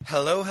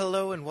Hello,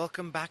 hello, and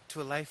welcome back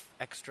to A Life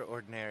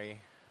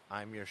Extraordinary.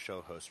 I'm your show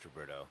host,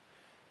 Roberto.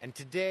 And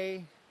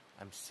today,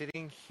 I'm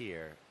sitting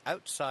here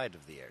outside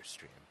of the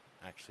Airstream,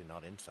 actually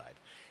not inside,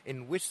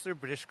 in Whistler,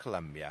 British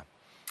Columbia.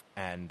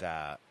 And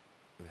the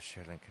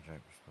share link to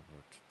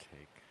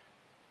take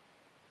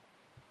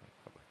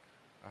public.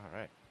 All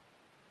right.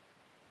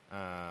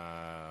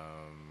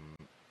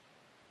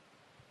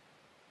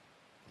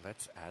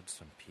 Let's add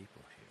some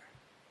people here.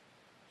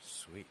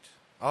 Sweet.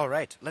 All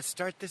right, let's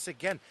start this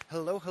again.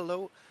 Hello,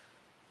 hello.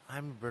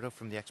 I'm Roberto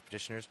from the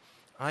Expeditioners.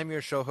 I'm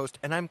your show host,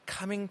 and I'm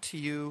coming to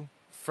you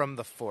from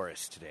the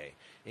forest today.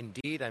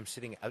 Indeed, I'm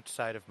sitting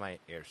outside of my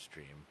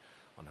Airstream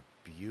on a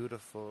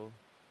beautiful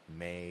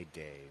May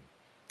day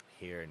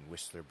here in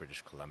Whistler,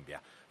 British Columbia.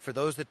 For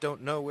those that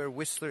don't know where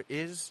Whistler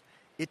is,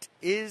 it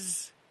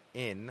is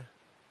in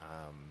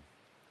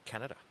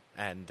Canada,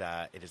 and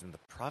it is in the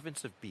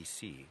province of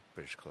BC,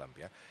 British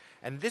Columbia.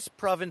 And this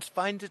province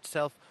finds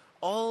itself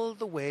all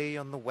the way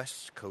on the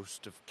west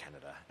coast of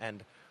Canada.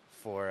 And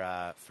for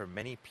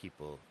many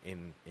people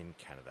in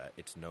Canada,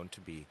 it's known to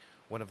be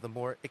one of the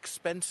more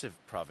expensive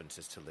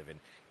provinces to live in.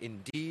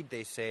 Indeed,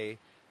 they say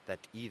that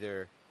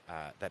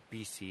that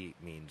BC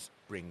means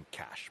bring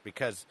cash,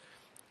 because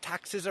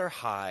taxes are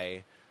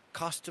high,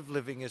 cost of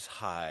living is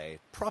high,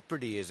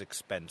 property is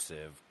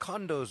expensive,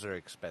 condos are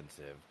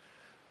expensive,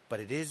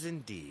 but it is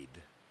indeed,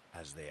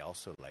 as they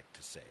also like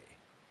to say,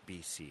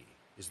 BC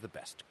is the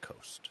best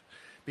coast,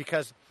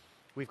 because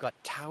we've got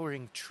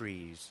towering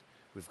trees,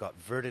 we've got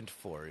verdant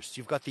forests,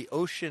 you've got the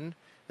ocean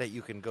that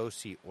you can go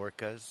see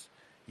orcas,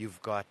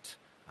 you've got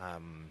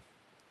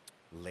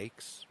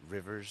lakes,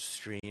 rivers,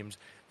 streams,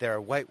 there are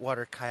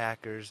whitewater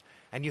kayakers,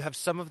 and you have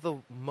some of the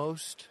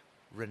most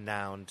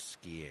renowned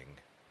skiing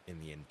in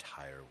the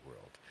entire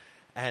world.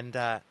 And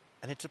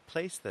it's a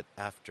place that,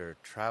 after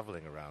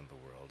traveling around the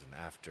world and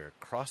after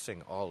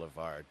crossing all of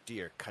our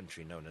dear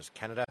country known as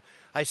Canada,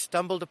 I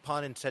stumbled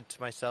upon and said to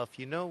myself,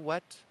 you know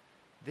what?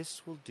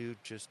 This will do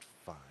just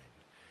fine.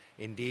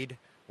 Indeed,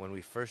 when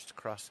we first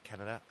crossed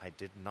Canada, I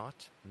did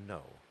not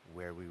know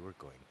where we were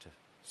going to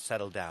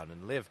settle down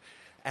and live.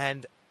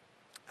 And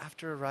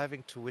after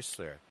arriving to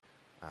Whistler,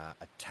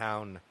 a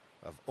town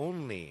of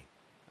only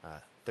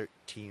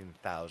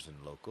 13,000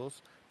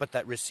 locals, but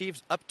that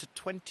receives up to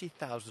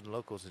 20,000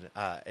 locals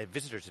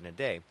visitors in a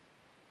day,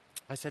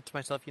 I said to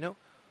myself,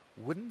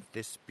 wouldn't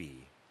this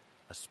be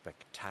a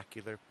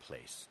spectacular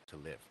place to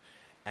live?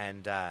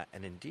 And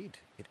indeed,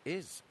 it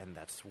is, and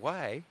that's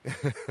why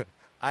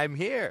I'm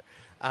here.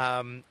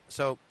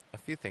 So a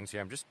few things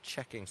here. I'm just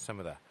checking some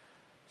of the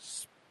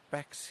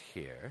specs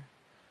here,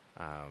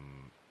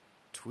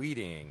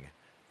 tweeting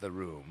the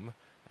room,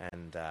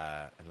 and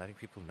letting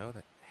people know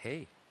that,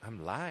 hey,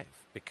 I'm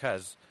live,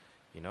 because,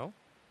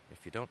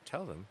 if you don't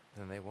tell them,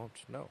 then they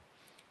won't know.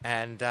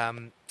 And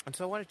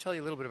so I want to tell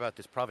you a little bit about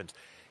this province.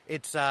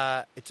 It's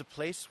a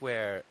place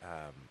where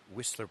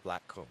Whistler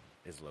Blackcomb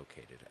is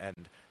located,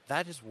 and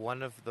that is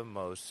one of the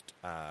most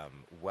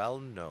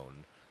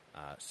well-known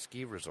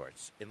ski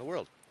resorts in the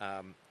world.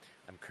 I'm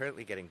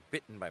currently getting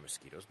bitten by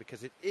mosquitoes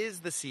because it is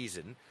the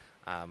season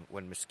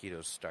when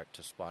mosquitoes start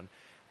to spawn,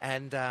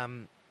 and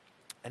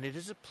it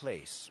is a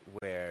place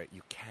where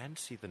you can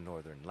see the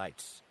northern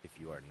lights if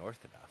you are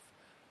north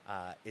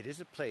enough. It is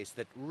a place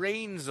that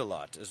rains a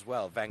lot as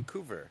well.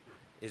 Vancouver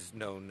is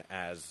known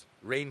as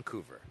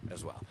Raincouver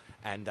as well.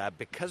 And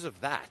because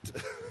of that,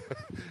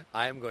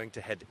 I am going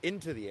to head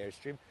into the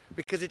Airstream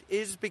because it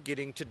is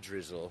beginning to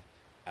drizzle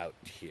out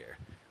here.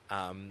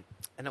 And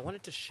I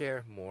wanted to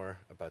share more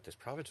about this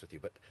province with you,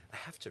 but I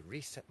have to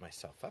reset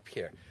myself up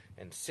here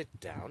and sit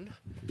down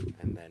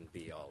and then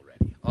be all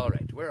ready. All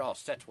right, we're all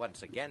set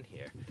once again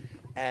here.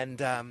 And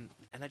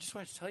I just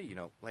wanted to tell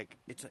you,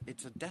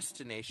 it's a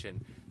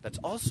destination that's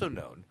also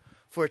known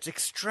for its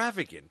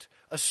extravagant,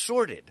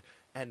 assorted,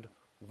 and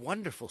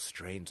wonderful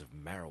strains of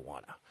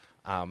marijuana.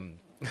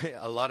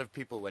 A lot of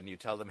people, when you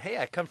tell them, hey,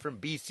 I come from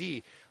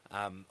BC,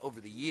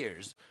 over the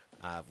years,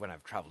 when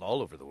I've traveled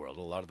all over the world,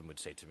 a lot of them would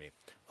say to me,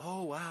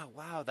 oh,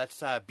 wow,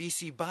 that's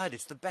BC Bud.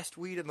 It's the best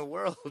weed in the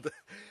world.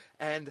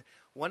 And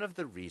one of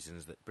the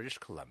reasons that British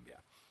Columbia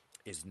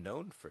is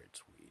known for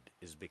its weed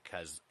is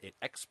because it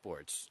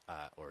exports,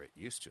 or it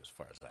used to, as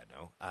far as I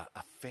know,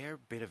 a fair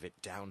bit of it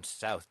down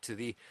south to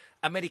the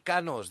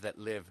Americanos that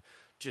live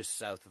just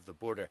south of the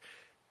border.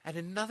 And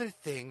another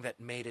thing that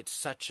made it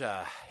such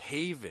a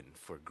haven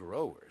for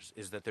growers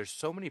is that there's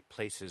so many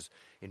places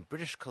in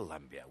British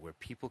Columbia where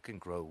people can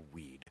grow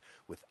weed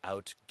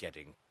without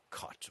getting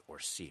caught or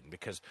seen.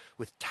 Because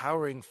with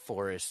towering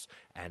forests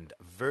and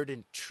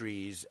verdant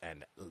trees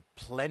and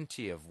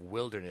plenty of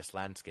wilderness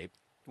landscape,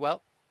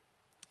 well,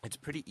 it's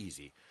pretty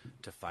easy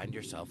to find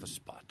yourself a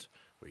spot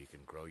where you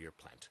can grow your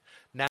plant.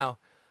 Now,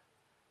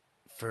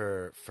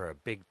 for a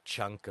big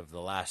chunk of the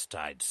last,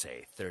 I'd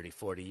say, 30,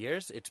 40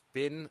 years, it's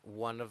been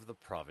one of the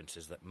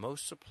provinces that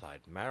most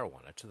supplied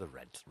marijuana to the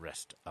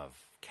rest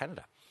of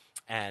Canada.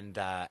 And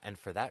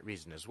for that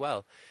reason as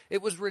well,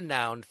 it was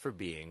renowned for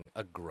being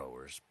a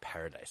grower's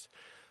paradise.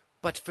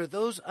 But for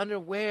those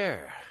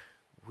unaware,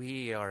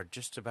 we are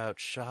just about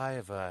shy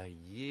of a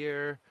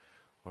year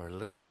or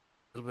little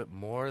bit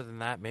more than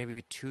that,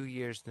 maybe 2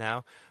 years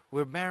now,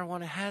 where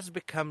marijuana has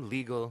become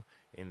legal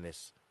in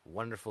this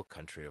wonderful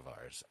country of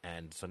ours.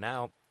 And so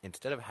now,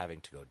 instead of having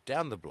to go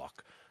down the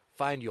block,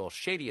 find your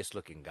shadiest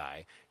looking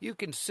guy, you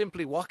can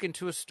simply walk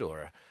into a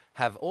store,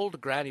 have old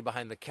granny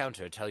behind the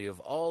counter tell you of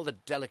all the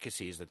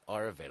delicacies that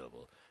are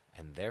available,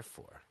 and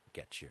therefore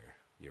get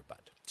your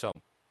bud. So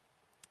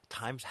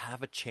times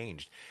have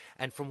changed.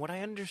 And from what I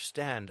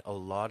understand, a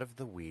lot of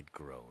the weed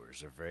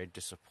growers are very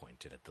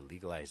disappointed at the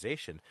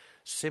legalization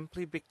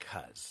simply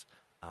because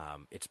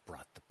it's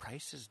brought the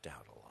prices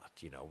down a lot.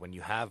 You know, when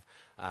you have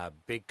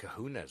big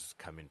kahunas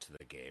come into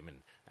the game,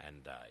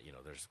 and you know,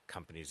 there's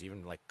companies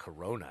even like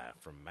Corona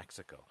from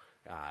Mexico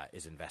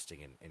is investing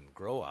in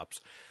grow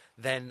ups,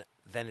 then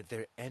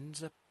there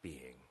ends up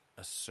being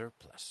a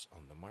surplus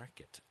on the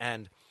market.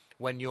 And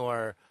when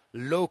your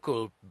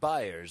local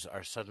buyers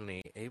are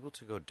suddenly able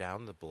to go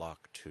down the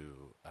block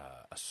to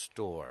a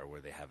store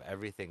where they have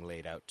everything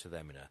laid out to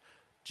them in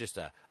just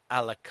a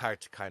la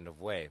carte kind of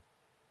way,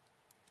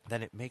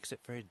 then it makes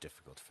it very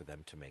difficult for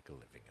them to make a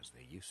living as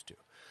they used to.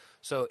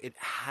 So it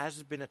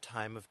has been a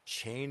time of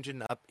change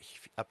and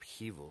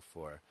upheaval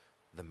for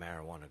the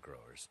marijuana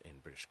growers in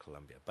British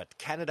Columbia. But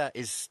Canada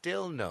is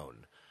still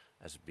known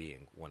as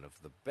being one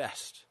of the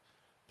best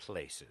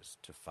places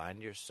to find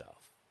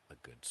yourself a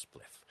good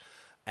spliff.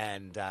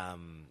 And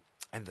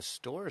the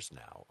stores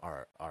now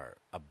are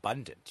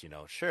abundant. You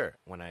know, sure,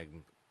 when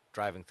I'm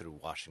driving through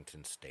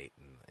Washington State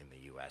in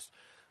the U.S.,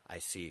 I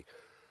see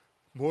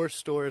more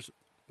stores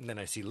than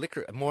I see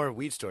liquor, more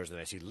weed stores than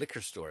I see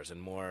liquor stores,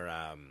 and more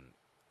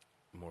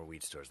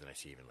weed stores than I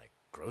see even like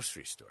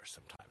grocery stores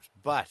sometimes.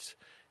 But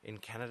in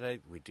Canada,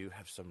 we do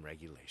have some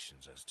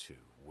regulations as to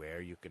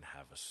where you can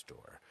have a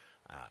store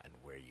and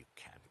where you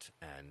can't,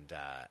 and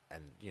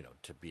you know,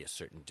 to be a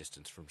certain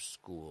distance from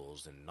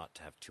schools and not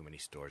to have too many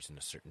stores in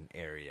a certain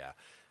area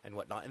and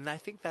whatnot. And I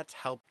think that's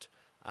helped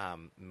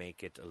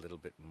make it a little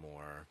bit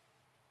more,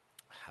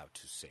 how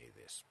to say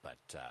this, but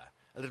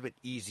a little bit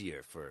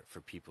easier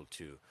for people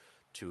to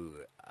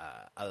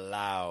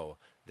allow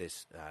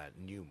this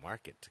new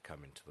market to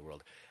come into the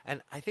world.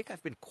 And I think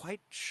I've been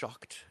quite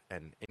shocked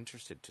and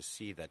interested to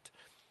see that,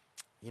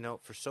 you know,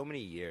 for so many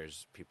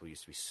years, people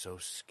used to be so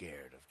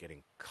scared of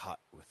getting caught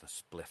with a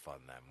spliff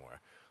on them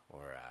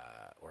or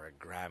a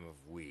gram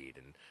of weed,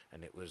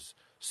 and it was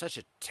such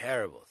a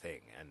terrible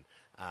thing.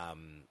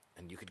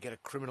 And you could get a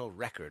criminal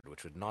record,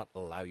 which would not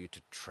allow you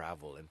to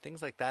travel and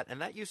things like that.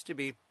 And that used to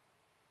be,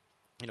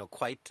 you know,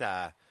 quite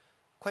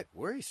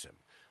worrisome.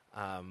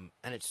 And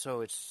it's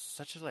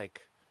such a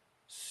like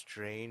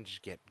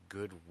strange get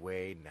good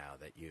way now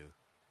that you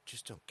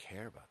just don't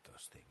care about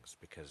those things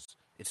because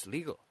it's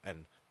legal,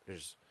 and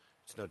it's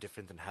no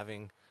different than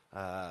having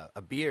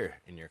a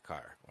beer in your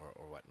car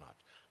or whatnot.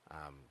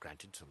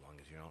 Granted, so long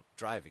as you're not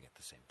driving at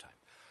the same time.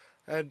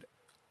 And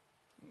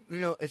you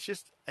know,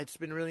 it's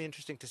been really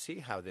interesting to see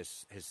how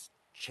this his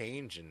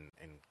change in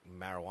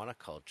marijuana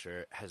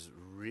culture has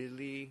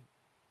really,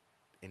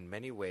 in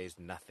many ways,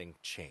 nothing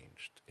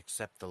changed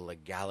except the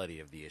legality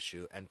of the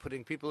issue and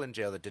putting people in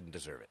jail that didn't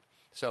deserve it.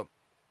 So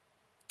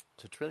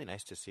it's really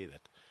nice to see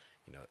that,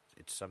 you know,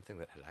 it's something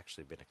that had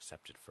actually been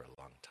accepted for a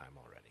long time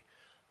already,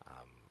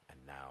 and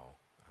now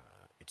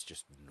it's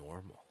just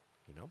normal,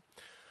 you know.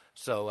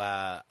 So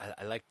I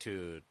like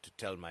to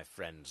tell my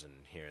friends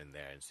and here and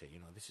there and say, you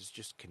know, this is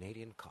just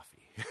Canadian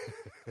coffee,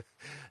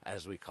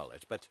 as we call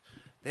it. But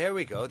there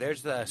we go.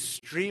 There's the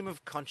stream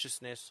of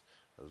consciousness,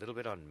 a little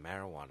bit on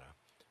marijuana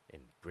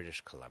in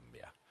British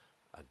Columbia,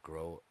 a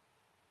grow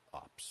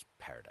ops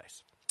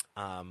paradise.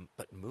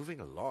 But moving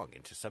along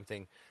into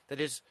something that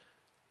is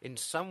in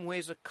some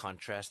ways a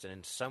contrast and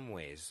in some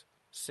ways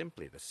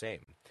simply the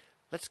same.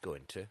 Let's go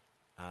into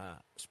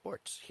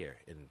sports here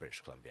in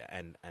British Columbia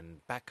and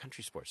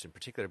backcountry sports in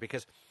particular,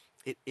 because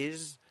it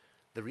is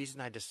the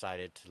reason I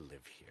decided to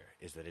live here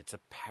is that it's a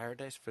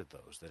paradise for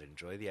those that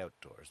enjoy the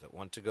outdoors, that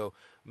want to go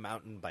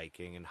mountain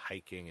biking and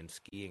hiking and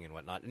skiing and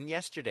whatnot. And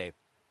yesterday,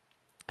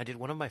 I did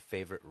one of my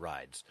favorite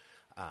rides,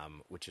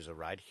 which is a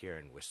ride here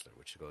in Whistler,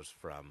 which goes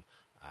from,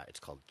 it's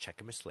called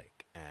Cheakamus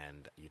Lake,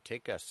 and you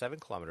take a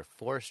 7-kilometer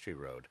forestry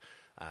road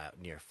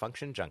near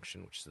Function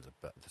Junction, which is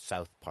the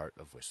south part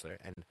of Whistler,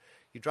 and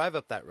you drive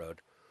up that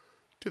road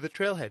to the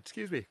trailhead.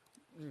 Excuse me,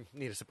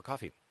 need a sip of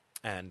coffee,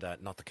 and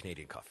not the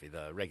Canadian coffee,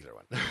 the regular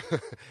one.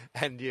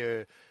 And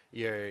you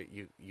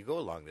go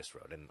along this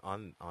road, and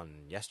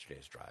on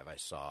yesterday's drive, I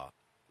saw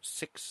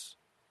 6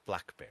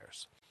 black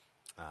bears.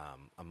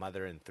 A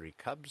mother and 3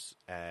 cubs,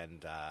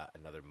 and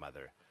another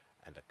mother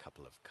and a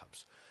couple of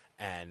cubs,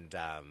 and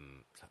that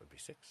would be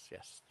 6.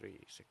 Yes, 3,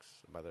 6.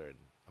 A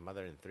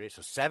mother and 3.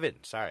 So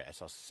 7. Sorry, I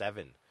saw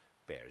 7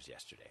 bears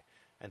yesterday,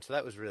 and so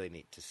that was really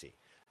neat to see.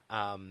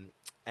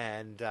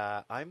 And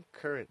I'm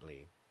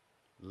currently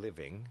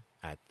living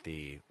at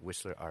the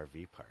Whistler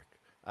RV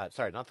Park.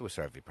 Sorry, not the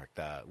Whistler RV Park,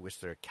 the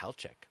Whistler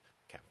Calchek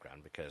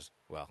campground, because,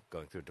 well,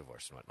 going through a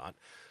divorce and whatnot.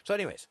 So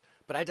anyways,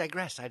 but I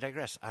digress.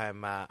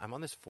 I'm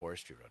on this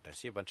forestry road, and I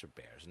see a bunch of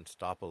bears and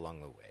stop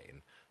along the way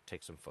and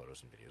take some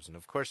photos and videos. And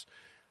of course,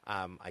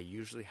 I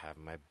usually have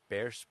my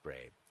bear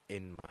spray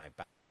in my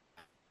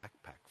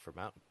backpack for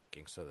mountain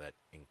biking so that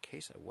in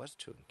case I was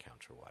to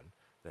encounter one,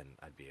 then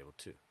I'd be able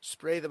to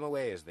spray them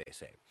away, as they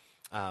say.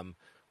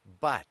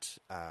 But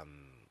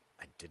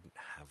I didn't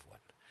have one.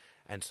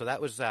 And so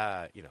that was,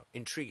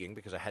 intriguing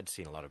because I had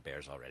seen a lot of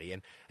bears already.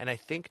 And I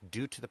think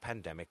due to the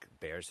pandemic,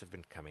 bears have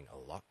been coming a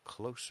lot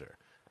closer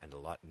and a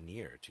lot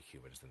nearer to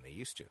humans than they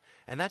used to.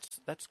 And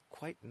that's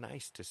quite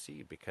nice to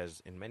see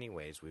because in many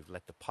ways we've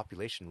let the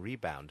population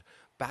rebound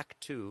back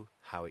to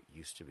how it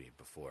used to be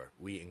before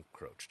we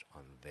encroached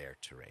on their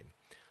terrain.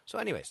 So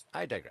anyways,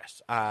 I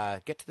digress.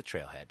 Get to the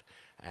trailhead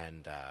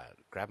and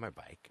grab my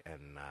bike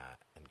and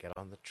get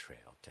on the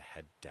trail to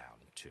head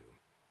down to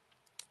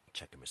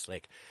Cheakamus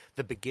Lake.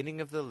 The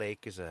beginning of the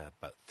lake is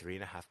about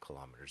 3.5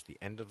 kilometers. The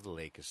end of the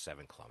lake is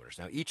 7 kilometers.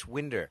 Now, each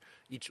winter,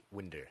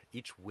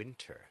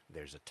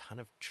 there's a ton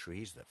of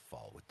trees that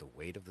fall with the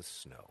weight of the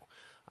snow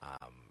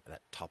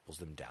that topples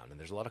them down, and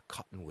there's a lot of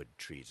cottonwood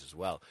trees as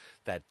well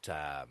that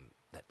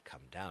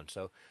come down.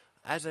 So,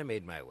 as I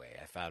made my way,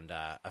 I found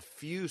a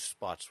few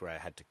spots where I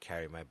had to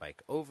carry my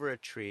bike over a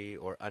tree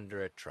or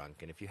under a trunk.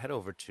 And if you head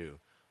over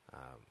to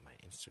my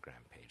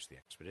Instagram page, The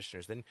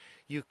Expeditioners, then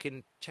you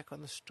can check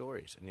on the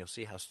stories and you'll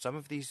see how some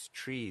of these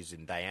trees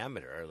in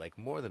diameter are like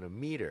more than a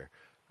meter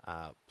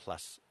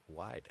plus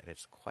wide, and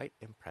it's quite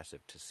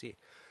impressive to see.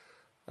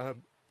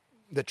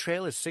 The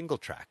trail is single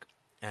track,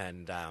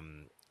 and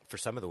for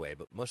some of the way,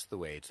 but most of the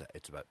way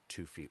it's about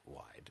 2 feet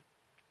wide,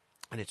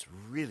 and it's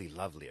really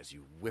lovely as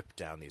you whip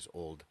down these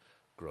old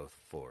growth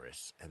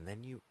forests, and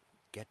then you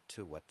get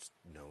to what's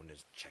known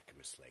as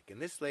Cheakamus Lake,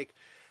 and this lake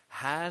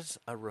has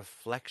a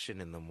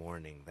reflection in the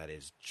morning that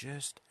is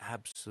just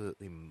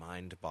absolutely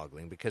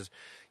mind-boggling because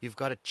you've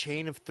got a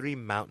chain of 3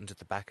 mountains at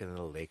the back of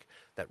the lake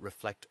that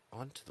reflect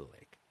onto the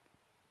lake.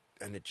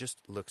 And it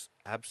just looks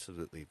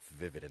absolutely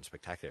vivid and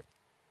spectacular.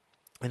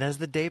 And as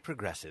the day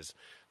progresses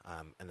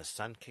and the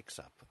sun kicks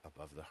up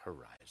above the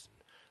horizon,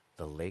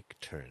 the lake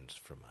turns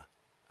from a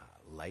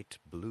light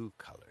blue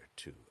color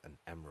to an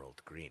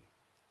emerald green.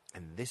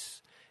 And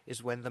this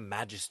is when the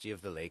majesty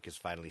of the lake is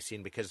finally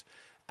seen, because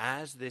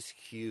as this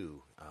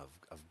hue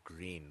of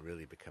green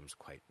really becomes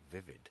quite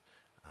vivid,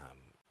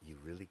 you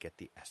really get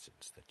the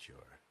essence that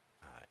you're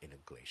in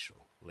a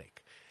glacial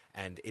lake.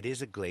 And it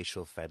is a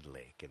glacial-fed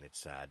lake, and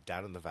it's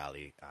down in the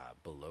valley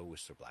below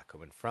Whistler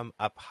Blackcomb. And from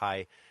up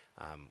high,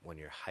 when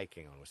you're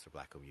hiking on Whistler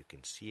Blackcomb, you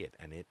can see it,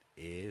 and it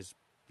is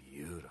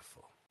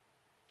beautiful.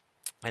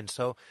 And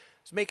so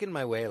I was making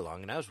my way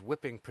along, and I was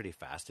whipping pretty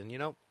fast.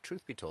 And,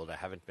 truth be told, I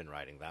haven't been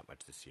riding that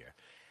much this year.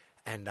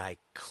 And I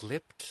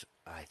clipped,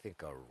 I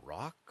think, a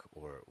rock,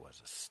 or it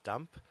was a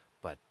stump,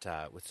 but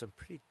with some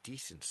pretty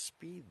decent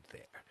speed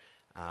there.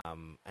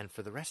 And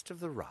for the rest of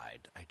the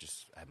ride,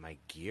 my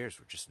gears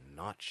were just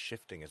not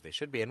shifting as they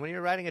should be. And when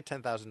you're riding a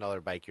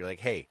 $10,000 bike, you're like,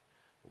 hey,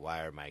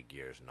 why are my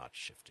gears not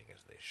shifting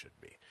as they should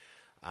be?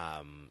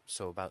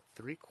 So about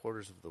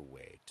 3/4 of the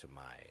way to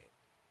my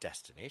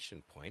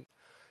destination point,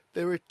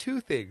 there were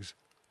 2 things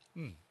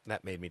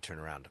that made me turn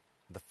around.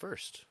 The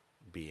first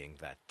being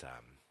that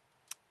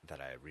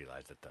I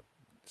realized that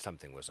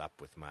something was up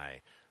with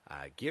my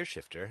gear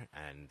shifter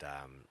and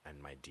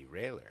my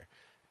derailleur.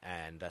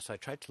 And so I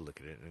tried to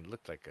look at it, and it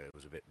looked like it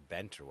was a bit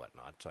bent or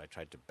whatnot. So I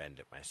tried to bend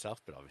it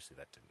myself, but obviously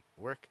that didn't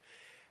work.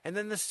 And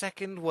then the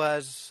second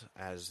was,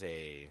 as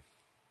a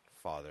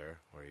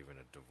father, or even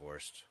a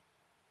divorced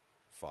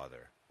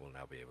father will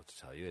now be able to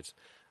tell you,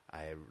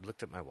 I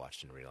looked at my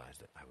watch and realized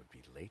that I would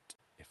be late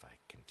if I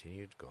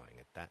continued going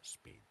at that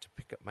speed to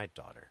pick up my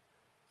daughter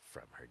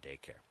from her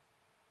daycare.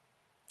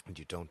 And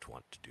you don't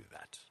want to do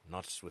that.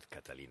 Not with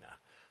Catalina,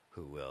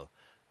 who will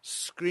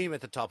scream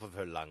at the top of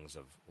her lungs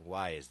of,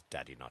 why is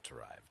Daddy not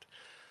arrived?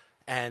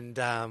 And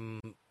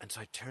so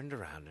I turned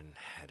around and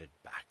headed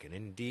back. And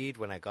indeed,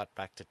 when I got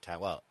back to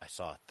town, I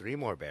saw 3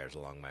 more bears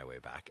along my way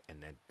back.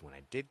 And then when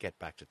I did get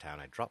back to town,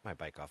 I dropped my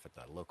bike off at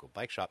the local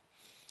bike shop.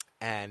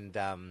 And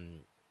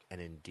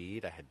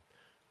indeed, I had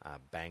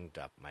banged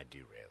up my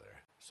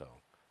derailleur.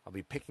 So I'll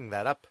be picking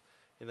that up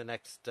in the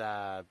next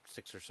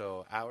 6 or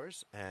so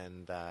hours,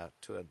 and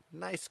to a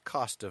nice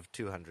cost of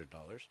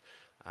 $200.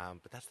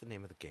 But that's the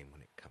name of the game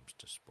when it comes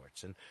to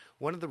sports. And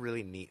one of the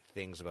really neat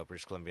things about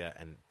British Columbia,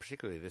 and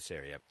particularly this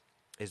area,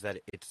 is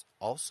that it's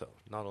also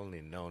not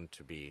only known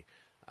to be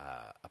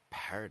a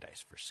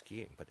paradise for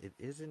skiing, but it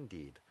is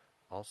indeed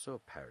also a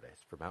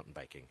paradise for mountain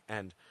biking.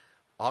 And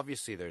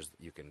obviously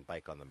you can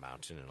bike on the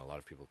mountain, and a lot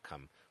of people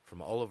come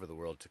from all over the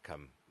world to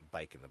come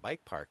bike in the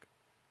bike park.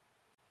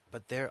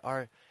 But there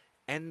are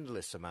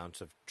endless amounts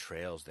of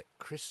trails that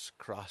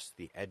crisscross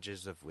the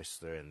edges of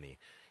Whistler and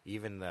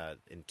even the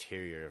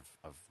interior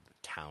of the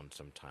town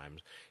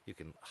sometimes. You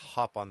can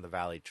hop on the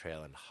Valley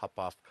Trail and hop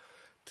off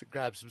to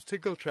grab some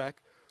single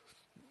track.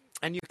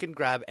 And you can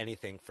grab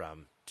anything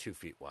from 2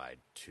 feet wide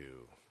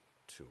to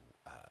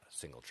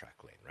single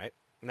track lane, right?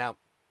 Now,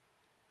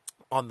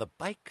 on the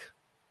bike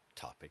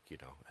topic,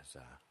 as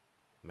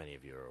many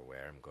of you are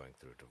aware, I'm going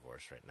through a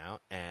divorce right now.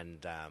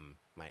 And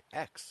my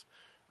ex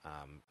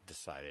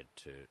decided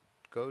to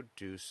go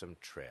do some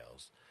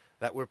trails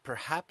that were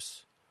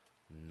perhaps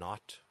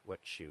not what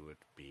she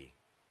would be,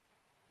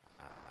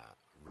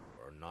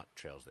 or not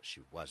trails that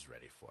she was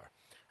ready for.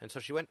 And so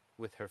she went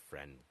with her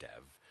friend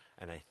Dev,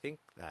 and I think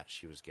that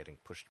she was getting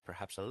pushed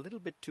perhaps a little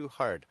bit too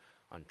hard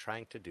on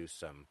trying to do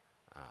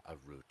a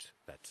route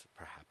that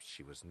perhaps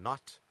she was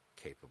not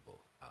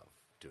capable of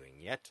doing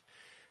yet.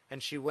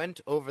 And she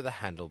went over the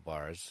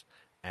handlebars,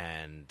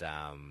 and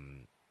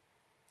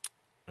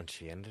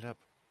she ended up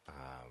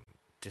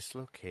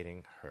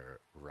dislocating her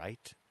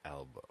right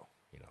elbow,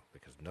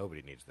 because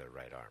nobody needs their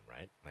right arm,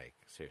 right? Like,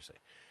 seriously.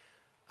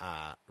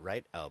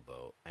 Right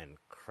elbow, and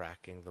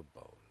cracking the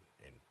bone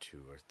in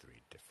 2 or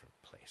 3 different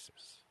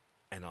places.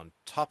 And on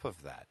top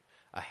of that,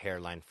 a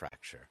hairline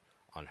fracture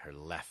on her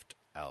left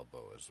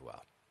elbow as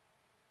well.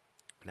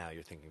 Now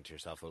you're thinking to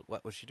yourself, well,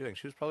 what was she doing?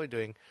 She was probably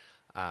doing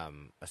a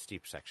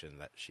steep section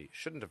that she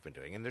shouldn't have been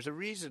doing. And there's a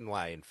reason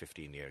why in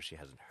 15 years she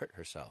hasn't hurt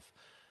herself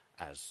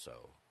as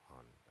so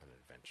on an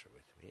adventure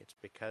with me. It's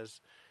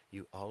because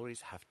you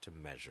always have to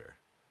measure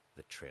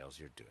the trails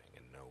you're doing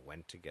and know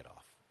when to get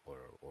off or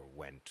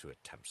when to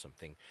attempt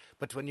something.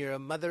 But when you're a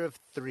mother of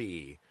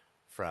 3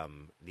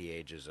 from the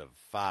ages of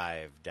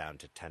 5 down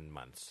to 10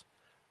 months,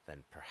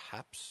 then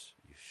perhaps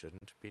you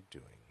shouldn't be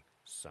doing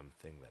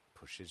something that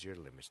pushes your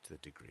limits to the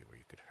degree where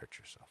you could hurt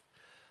yourself.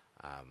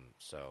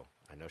 So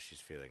I know she's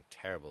feeling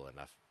terrible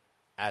enough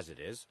as it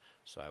is,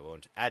 so I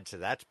won't add to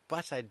that,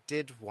 but I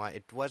did want,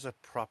 it was a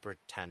proper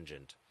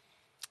tangent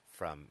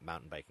from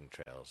mountain biking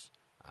trails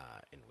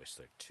in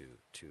Whistler to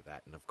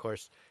that. And of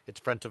course, it's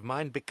front of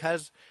mind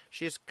because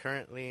she is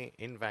currently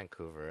in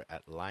Vancouver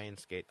at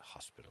Lionsgate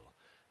Hospital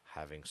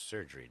having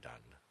surgery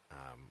done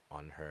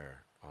on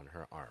her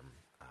arm,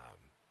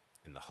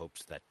 in the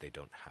hopes that they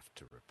don't have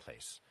to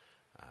replace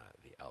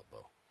the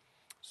elbow.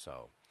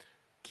 So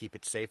keep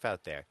it safe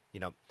out there.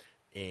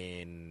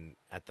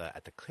 At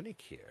the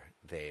clinic here,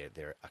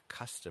 they're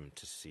accustomed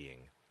to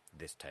seeing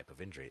this type of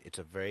injury. It's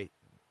a very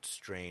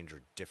strange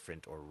or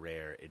different or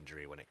rare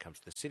injury when it comes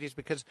to the cities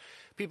because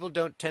people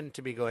don't tend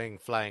to be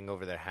flying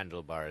over their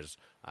handlebars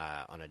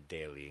on the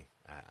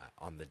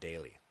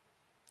daily.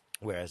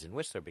 Whereas in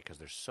Whistler, because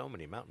there's so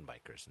many mountain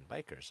bikers and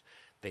bikers,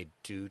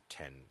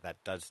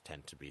 that does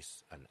tend to be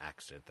an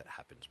accident that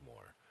happens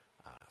more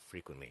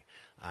frequently.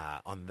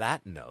 On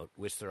that note,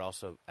 Whistler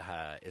also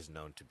is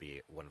known to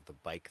be one of the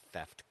bike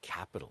theft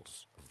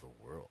capitals of the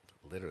world,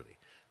 literally.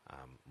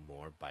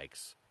 More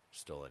bikes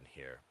stolen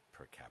here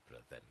per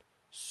capita than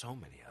so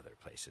many other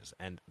places.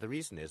 And the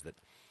reason is that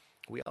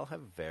we all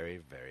have very,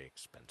 very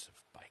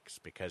expensive bikes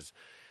because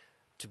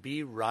to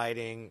be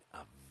riding a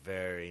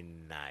very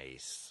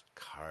nice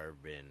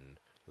carbon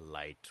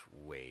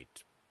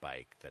lightweight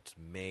bike that's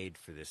made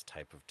for this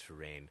type of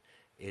terrain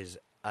is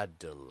a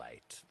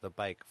delight. The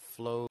bike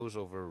flows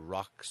over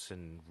rocks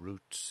and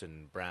roots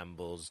and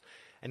brambles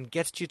and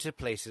gets you to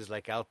places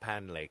like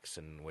Alpine Lakes,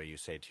 and where you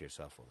say to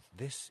yourself, well,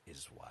 this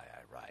is why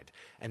I ride.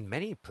 And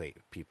many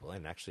people,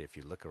 and actually if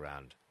you look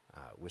around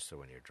Whistler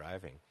when you're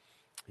driving,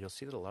 you'll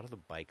see that a lot of the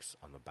bikes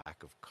on the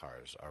back of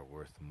cars are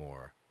worth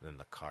more than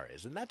the car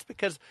is. And that's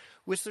because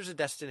Whistler's a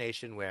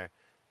destination where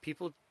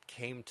people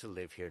came to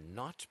live here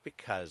not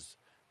because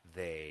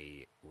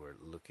they were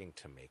looking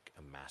to make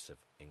a massive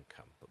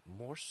income, but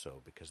more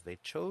so because they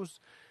chose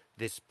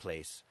this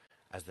place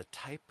as the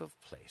type of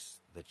place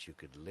that you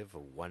could live a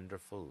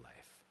wonderful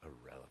life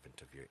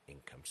irrelevant of your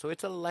income. So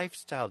it's a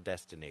lifestyle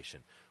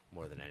destination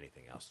more than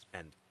anything else.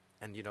 And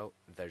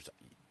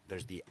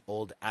there's the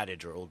old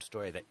adage or old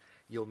story that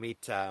you'll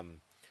meet a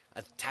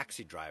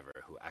taxi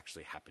driver who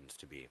actually happens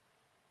to be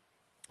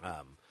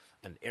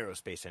an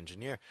aerospace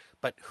engineer,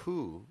 but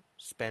who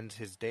spends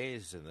his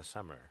days in the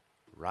summer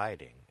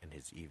riding and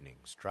his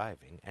evenings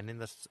driving, and in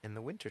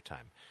the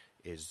wintertime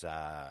is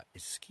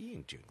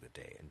skiing during the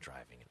day and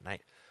driving at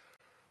night.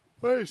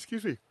 Well,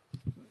 excuse me.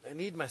 I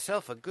need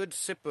myself a good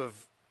sip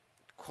of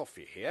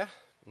coffee here.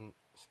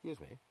 Excuse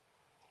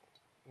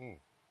me.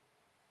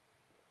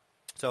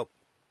 So,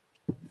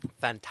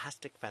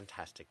 fantastic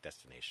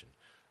destination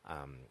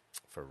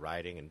for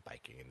riding and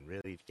biking. And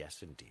really,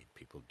 yes, indeed,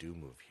 people do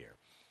move here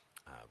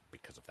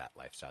because of that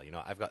lifestyle.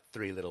 I've got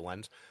 3 little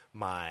ones.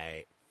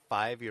 My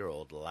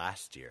 5-year-old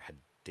last year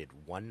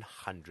did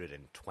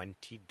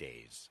 120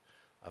 days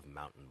of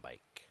mountain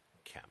bike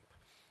camp.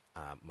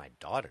 My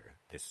daughter,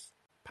 this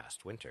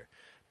past winter,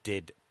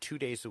 did 2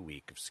 days a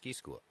week of ski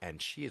school,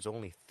 and she is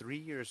only 3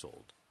 years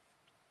old,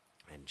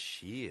 and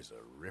she is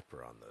a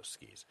ripper on those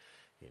skis.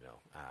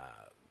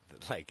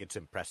 It's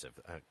impressive.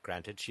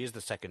 Granted, she is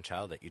the second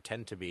child that you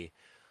tend to be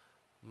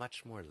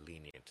much more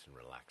lenient and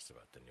relaxed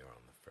about than you're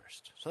on the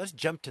first. So let's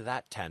jump to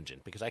that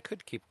tangent, because I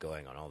could keep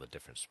going on all the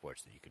different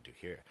sports that you could do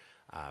here.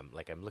 I'm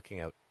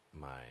looking out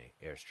my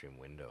Airstream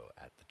window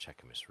at the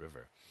Cheakamus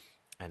River,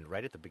 and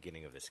right at the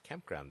beginning of this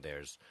campground,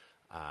 there's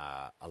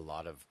a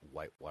lot of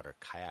whitewater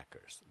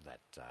kayakers that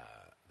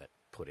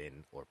put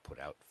in or put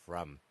out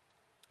from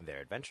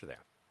their adventure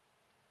there,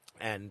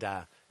 and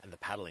the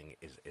paddling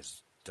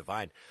is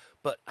divine.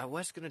 But I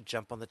was going to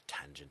jump on the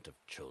tangent of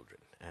children,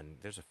 and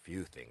there's a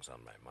few things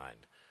on my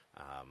mind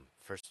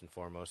First and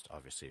foremost,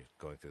 obviously,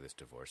 going through this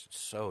divorce, it's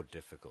so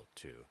difficult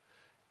to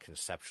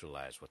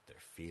conceptualize what they're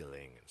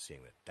feeling and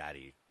seeing that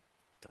daddy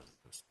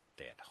doesn't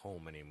stay at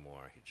home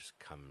anymore. He just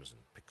comes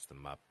and picks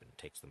them up and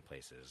takes them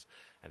places,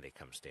 and they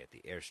come stay at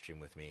the Airstream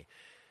with me.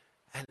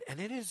 And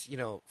it is,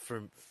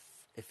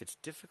 if it's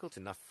difficult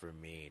enough for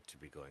me to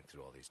be going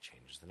through all these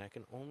changes, then I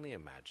can only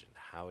imagine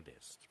how it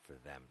is for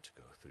them to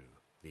go through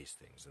these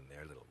things in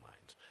their little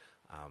minds.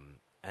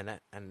 And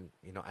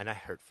I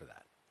hurt for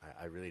that.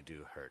 I really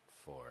do hurt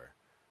for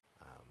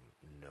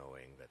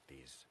knowing that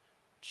these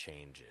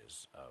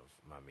changes of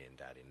mommy and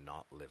daddy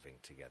not living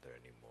together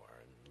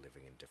anymore and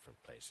living in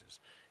different places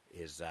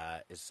is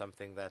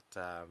something that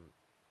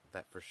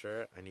that for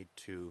sure I need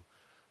to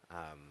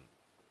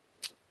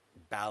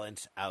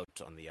balance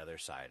out on the other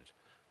side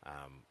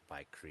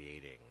by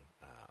creating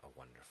a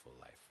wonderful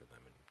life for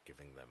them and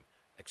giving them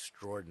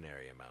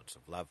extraordinary amounts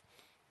of love.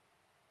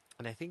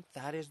 And I think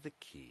that is the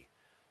key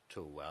to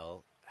a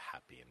well,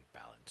 happy, and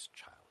balanced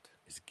child,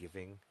 is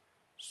giving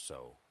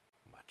so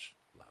much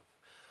love.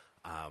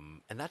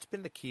 And that's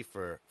been the key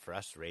for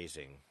us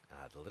raising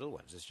the little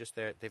ones. It's just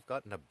they've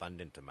got an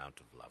abundant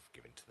amount of love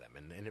given to them,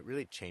 and it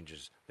really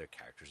changes their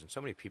characters. And so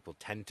many people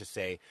tend to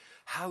say,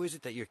 how is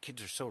it that your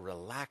kids are so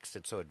relaxed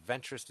and so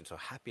adventurous and so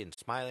happy and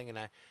smiling? And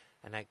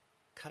I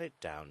cut it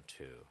down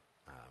to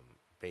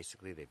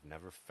basically they've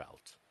never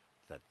felt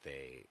that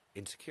they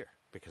insecure,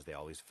 because they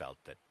always felt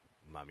that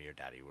mommy or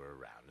daddy were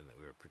around and that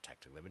we were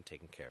protecting them and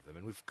taking care of them,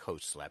 and we've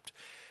co-slept.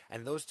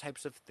 And those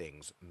types of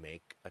things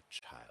make a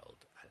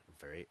child at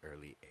a very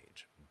early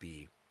age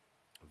be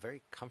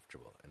very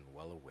comfortable and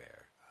well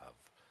aware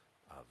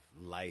of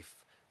life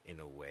in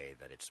a way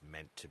that it's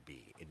meant to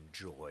be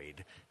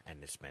enjoyed,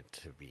 and it's meant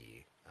to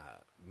be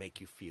make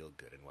you feel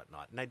good and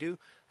whatnot. And I do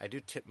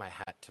tip my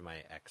hat to my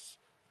ex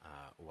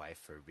wife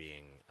for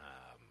being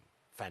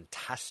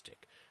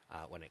fantastic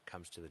when it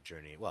comes to the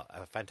journey. Well,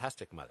 a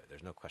fantastic mother,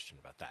 there's no question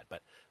about that.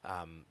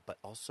 But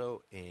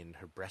also in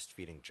her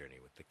breastfeeding journey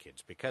with the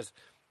kids, because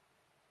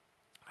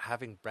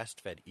having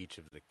breastfed each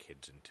of the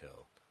kids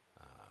until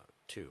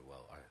two,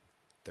 well, our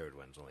third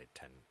one's only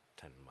 10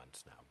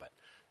 months now, but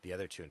the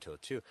other two until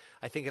 2,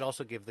 I think it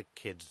also gave the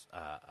kids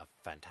a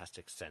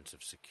fantastic sense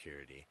of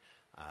security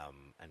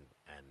and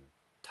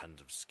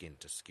tons of skin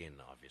to skin,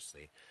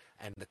 obviously,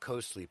 and the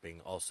co-sleeping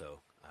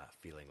also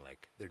feeling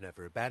like they're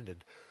never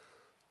abandoned.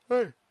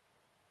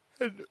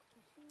 And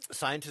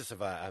scientists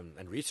have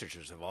and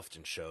researchers have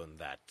often shown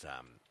that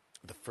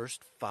the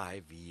first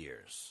 5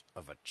 years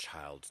of a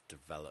child's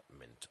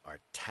development are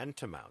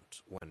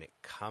tantamount when it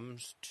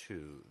comes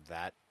to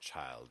that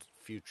child's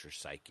future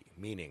psyche.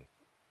 Meaning,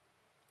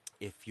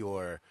 if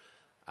you're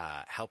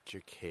helped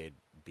your kid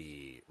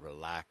be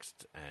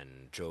relaxed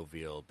and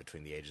jovial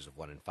between the ages of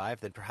 1 and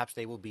 5, then perhaps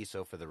they will be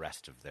so for the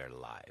rest of their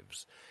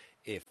lives.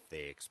 If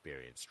they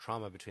experience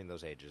trauma between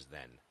those ages,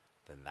 then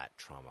that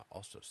trauma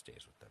also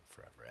stays with them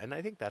forever. And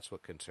I think that's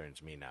what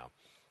concerns me now,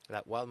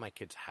 that while my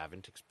kids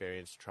haven't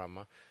experienced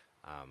trauma,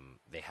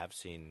 they have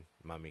seen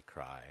mommy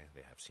cry,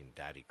 they have seen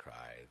daddy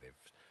cry, they've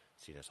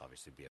seen us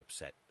obviously be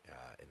upset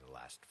in the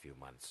last few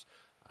months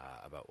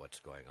about what's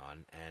going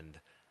on, and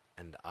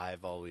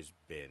I've always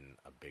been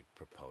a big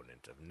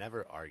proponent of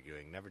never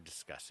arguing, never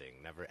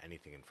discussing, never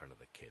anything in front of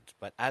the kids.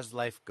 But as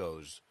life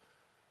goes,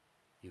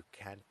 you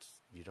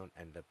don't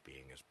end up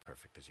being as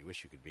perfect as you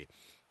wish you could be.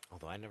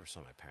 Although I never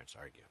saw my parents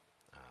argue,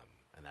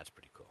 and that's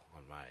pretty cool.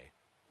 On my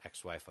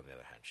ex-wife, on the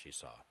other hand, she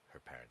saw her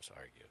parents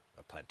argue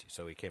aplenty.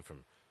 So we came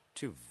from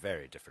two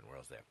very different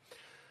worlds there.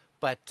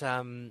 But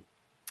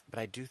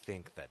I do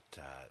think that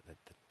the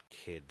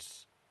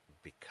kids,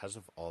 because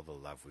of all the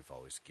love we've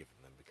always given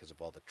them, because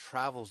of all the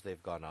travels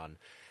they've gone on,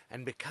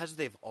 and because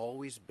they've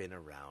always been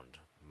around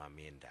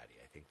mommy and daddy,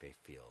 I think they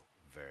feel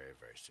very,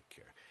 very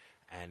secure.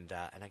 And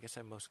I guess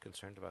I'm most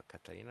concerned about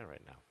Catalina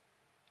right now,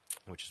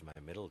 which is my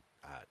middle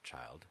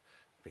child,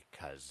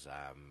 because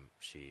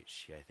she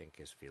I think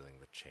is feeling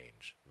the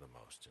change the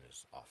most and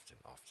is often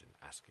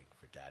asking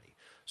for daddy.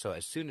 So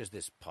as soon as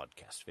this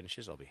podcast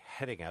finishes, I'll be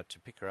heading out to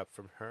pick her up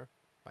from her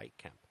bike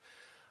camp.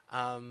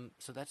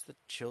 So that's the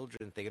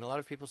children thing. And a lot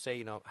of people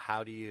say,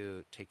 how do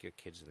you take your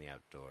kids in the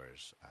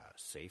outdoors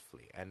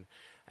safely? And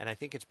I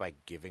think it's by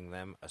giving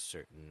them a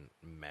certain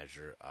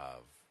measure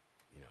of,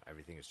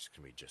 everything is just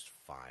going to be just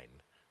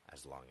fine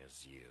as long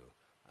as you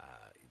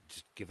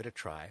just give it a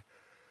try.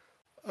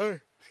 Oh,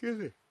 excuse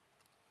me.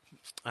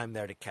 I'm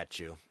there to catch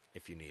you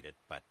if you need it,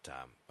 but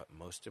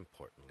most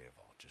importantly of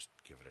all, just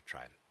give it a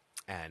try.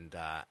 And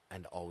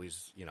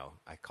always,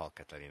 I call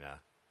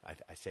Catalina,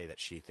 I say that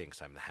she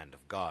thinks I'm the hand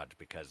of God,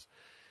 because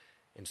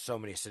in so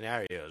many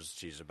scenarios,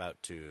 she's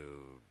about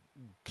to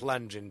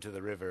plunge into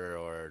the river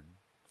or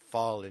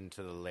fall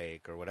into the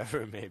lake or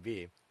whatever it may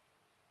be.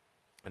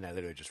 And I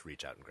literally just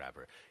reach out and grab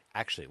her.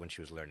 Actually, when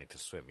she was learning to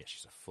swim,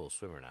 she's a full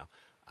swimmer now,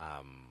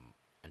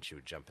 and she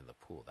would jump in the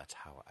pool. That's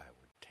how I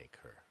would take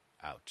her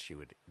out. She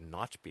would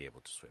not be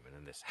able to swim, and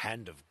then this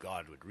hand of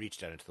God would reach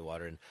down into the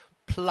water and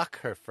pluck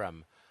her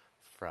from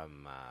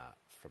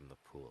the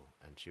pool.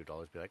 And she would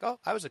always be like, "Oh,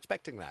 I was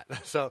expecting that."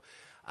 So,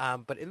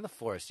 but in the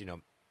forest,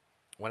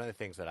 one of the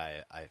things that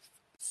I've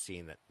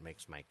seen that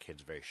makes my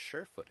kids very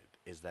sure-footed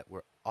is that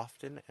we're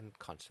often and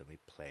constantly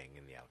playing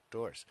in the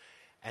outdoors.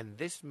 And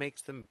this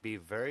makes them be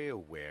very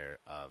aware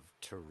of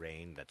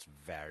terrain that's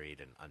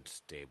varied and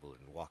unstable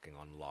and walking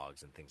on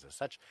logs and things as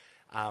such.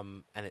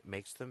 And it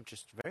makes them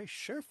just very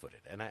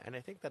sure-footed. And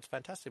I think that's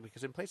fantastic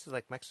because in places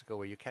like Mexico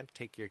where you can't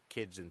take your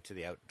kids into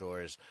the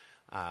outdoors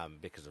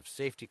because of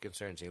safety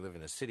concerns and you live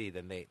in the city,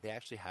 then they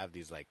actually have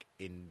these like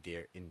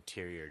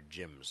interior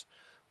gyms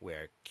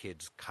where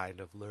kids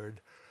kind of learn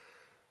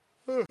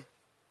a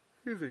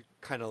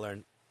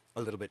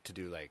little bit to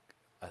do like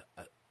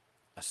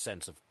a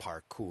sense of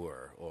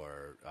parkour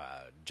or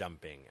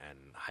jumping and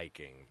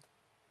hiking,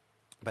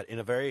 but in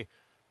a very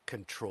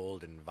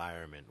controlled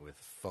environment with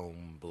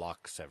foam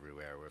blocks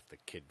everywhere where if the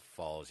kid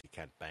falls he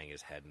can't bang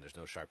his head and there's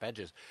no sharp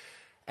edges.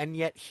 And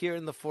yet here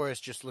in the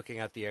forest, just looking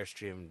out the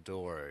Airstream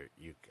door,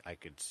 I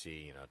could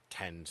see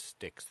 10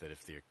 sticks that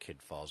if your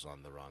kid falls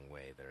on the wrong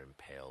way they're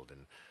impaled,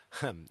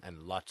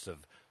 and lots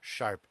of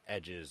sharp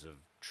edges of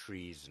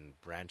trees and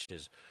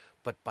branches.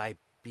 But by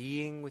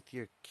being with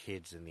your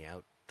kids in the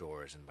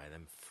outdoors and by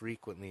them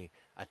frequently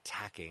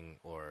attacking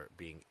or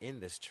being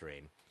in this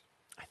terrain,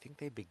 I think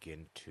they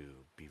begin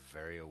to be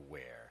very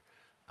aware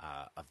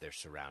of their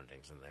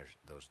surroundings and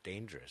those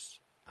dangers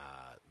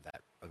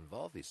that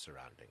involve these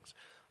surroundings,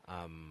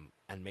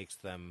 and makes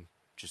them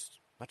just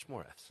much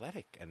more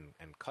athletic and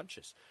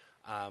conscious.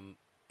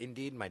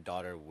 Indeed, my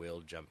daughter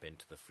will jump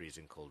into the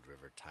freezing cold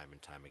river time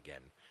and time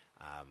again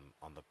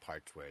on the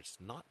parts where it's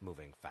not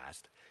moving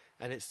fast,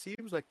 and it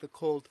seems like the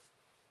cold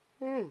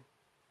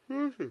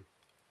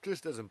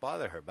just doesn't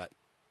bother her, but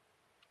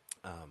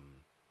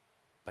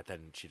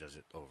then she does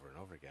it over and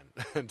over again.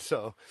 And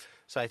so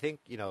I think,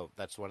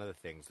 that's one of the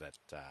things that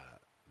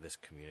this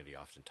community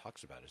often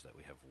talks about is that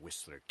we have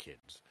Whistler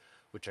kids,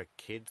 which are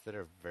kids that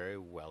are very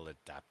well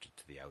adapted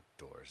to the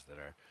outdoors, that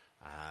are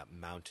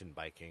mountain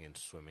biking and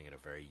swimming at a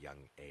very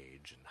young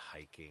age and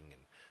hiking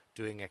and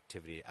doing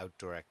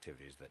outdoor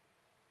activities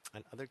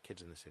and other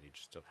kids in the city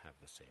just don't have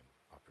the same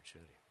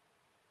opportunity.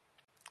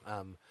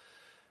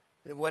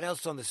 What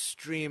else on the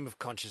stream of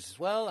consciousness?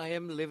 Well, I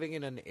am living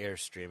in an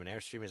Airstream. An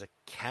Airstream is a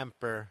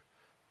camper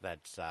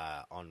that's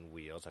on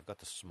wheels. I've got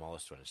the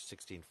smallest one, it's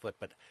 16 foot,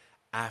 but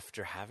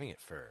after having it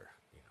for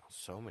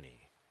so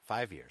many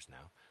 5 years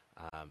now,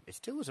 it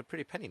still was a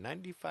pretty penny,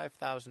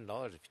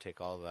 $95,000 if you take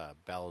all the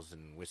bells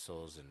and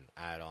whistles and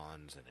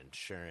add-ons and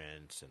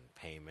insurance and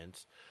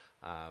payments.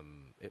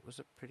 It was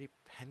a pretty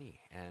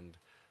penny, and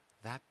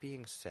that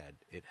being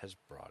said, it has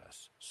brought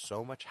us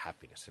so much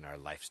happiness in our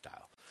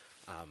lifestyle.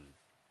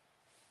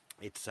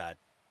 It's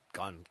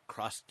gone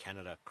across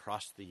Canada,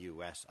 across the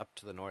U.S., up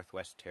to the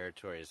Northwest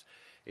Territories.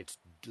 It's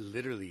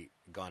literally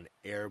gone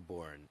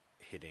airborne,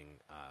 hitting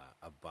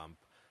a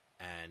bump,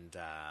 and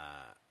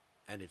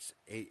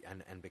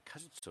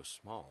because it's so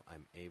small,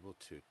 I'm able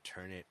to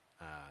turn it,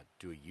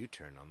 do a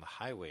U-turn on the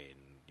highway,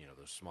 and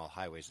those small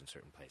highways in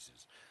certain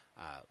places,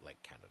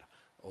 like Canada,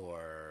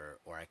 or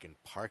I can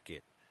park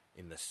it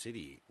in the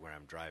city where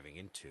I'm driving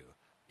into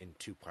in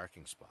 2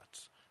 parking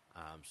spots.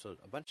 So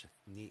a bunch of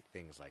neat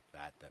things like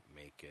that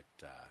make it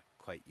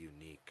quite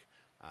unique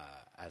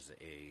as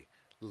a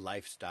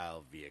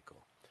lifestyle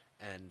vehicle,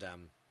 and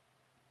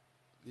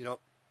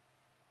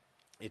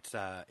it's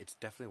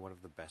definitely one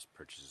of the best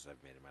purchases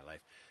I've made in my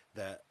life.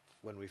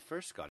 When we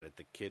first got it,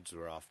 the kids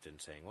were often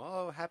saying,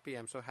 "Well, oh, happy!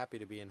 I'm so happy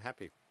to be in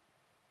Happy,"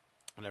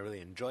 and I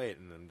really enjoy it.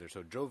 And then they're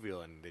so jovial,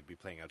 and they'd be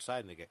playing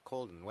outside, and they get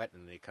cold and wet,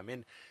 and they come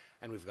in,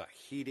 and we've got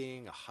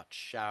heating, a hot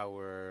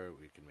shower.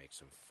 We can make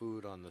some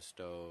food on the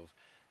stove.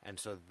 And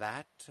so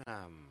that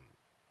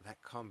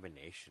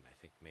combination, I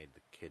think, made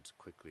the kids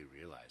quickly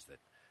realize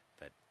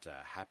that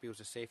Happy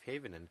was a safe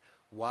haven. And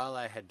while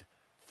I had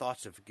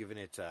thoughts of giving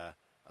it a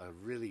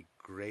really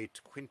great,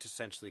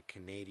 quintessentially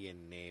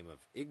Canadian name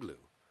of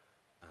Igloo,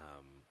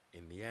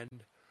 in the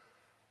end,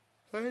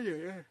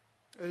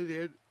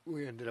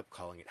 we ended up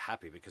calling it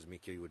Happy because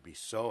Mickey would be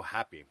so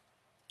happy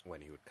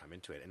when he would come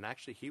into it. And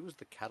actually, he was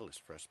the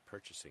catalyst for us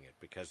purchasing it,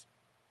 because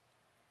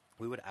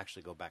we would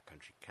actually go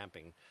backcountry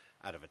camping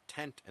out of a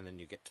tent, and then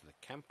you get to the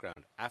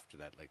campground after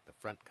that, like the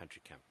front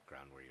country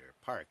campground where you're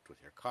parked with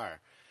your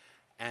car,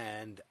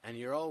 and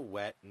you're all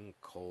wet and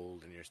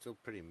cold, and you're still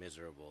pretty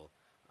miserable.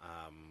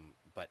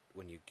 But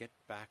when you get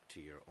back to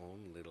your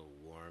own little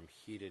warm,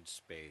 heated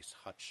space,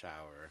 hot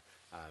shower,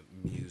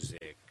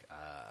 music,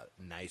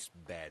 nice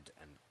bed,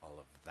 and all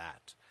of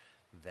that,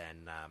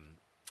 then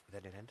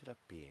it ended up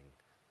being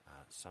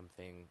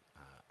something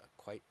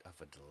quite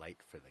of a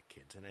delight for the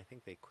kids. And I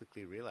think they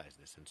quickly realized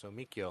this. And so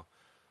Mikio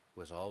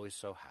was always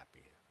so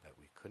happy that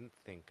we couldn't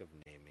think of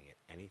naming it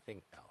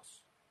anything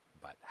else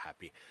but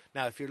Happy.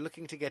 Now, if you're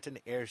looking to get an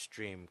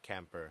Airstream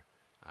camper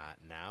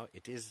now,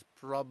 it is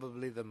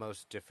probably the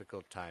most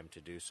difficult time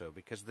to do so,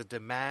 because the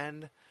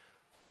demand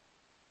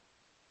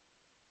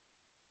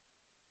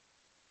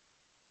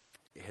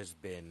has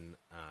been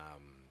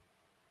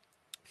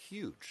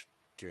huge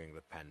during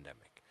the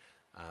pandemic.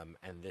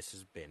 And this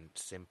has been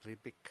simply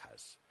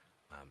because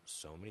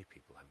so many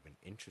people have been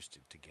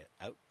interested to get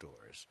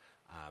outdoors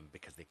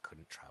because they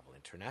couldn't travel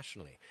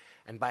internationally.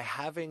 And by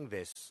having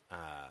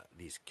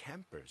these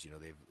campers,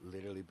 they've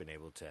literally been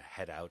able to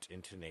head out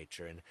into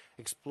nature and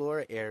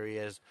explore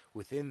areas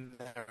within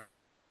their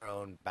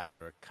own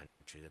backward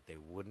country that they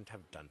wouldn't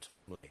have done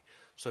normally.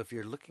 So if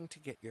you're looking to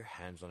get your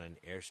hands on an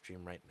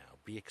Airstream right now,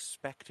 be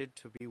expected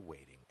to be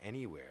waiting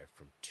anywhere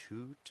from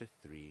 2 to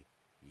 3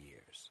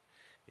 years.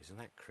 Isn't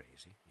that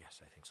crazy?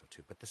 Yes, I think so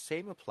too. But the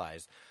same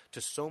applies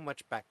to so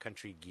much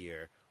backcountry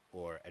gear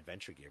or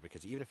adventure gear,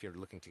 because even if you're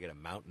looking to get a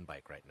mountain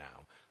bike right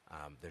now,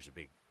 there's a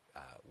big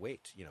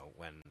wait.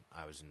 When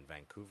I was in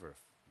Vancouver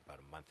about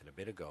a month and a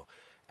bit ago,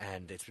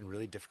 and it's been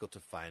really difficult to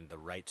find the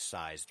right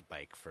sized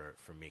bike for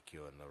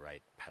Mikio and the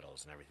right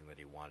pedals and everything that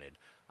he wanted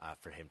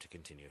for him to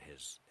continue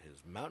his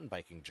mountain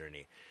biking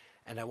journey.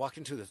 And I walked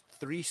into the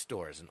 3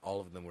 stores, and all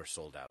of them were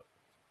sold out.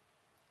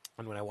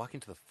 And when I walk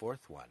into the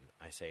 4th one,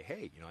 I say,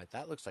 hey,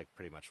 that looks like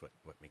pretty much what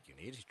Mikio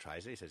needs. He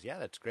tries it. He says, yeah,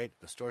 that's great.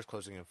 The store's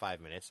closing in 5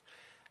 minutes.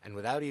 And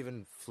without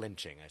even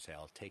flinching, I say,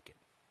 I'll take it.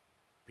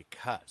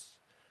 Because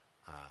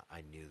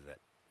I knew that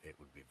it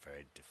would be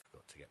very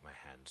difficult to get my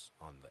hands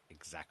on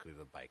exactly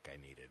the bike I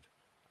needed,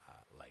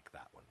 like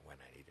that one, when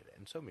I needed it.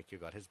 And so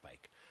Mikio got his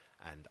bike,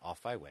 and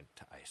off I went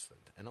to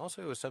Iceland. And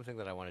also it was something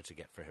that I wanted to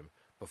get for him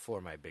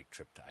before my big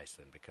trip to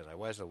Iceland, because I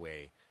was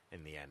away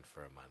in the end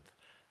for a month.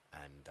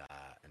 And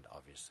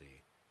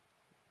obviously,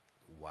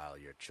 while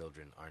your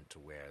children aren't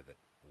aware that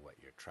what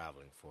you're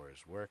traveling for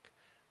is work,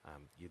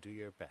 you do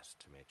your best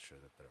to make sure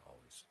that they're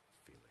always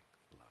feeling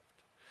loved.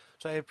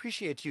 So I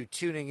appreciate you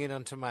tuning in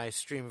onto my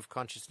stream of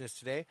consciousness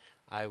today.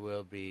 I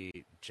will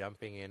be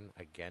jumping in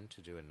again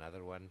to do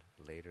another one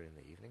later in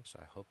the evening, so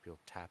I hope you'll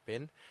tap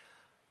in.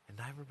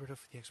 And I'm Roberto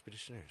for the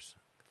Expeditioners.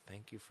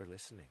 Thank you for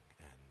listening,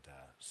 and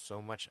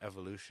so much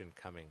evolution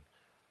coming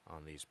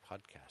on these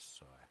podcasts,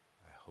 so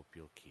I hope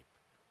you'll keep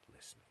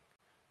listening.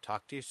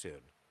 Talk to you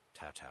soon.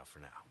 Tau tau for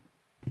now.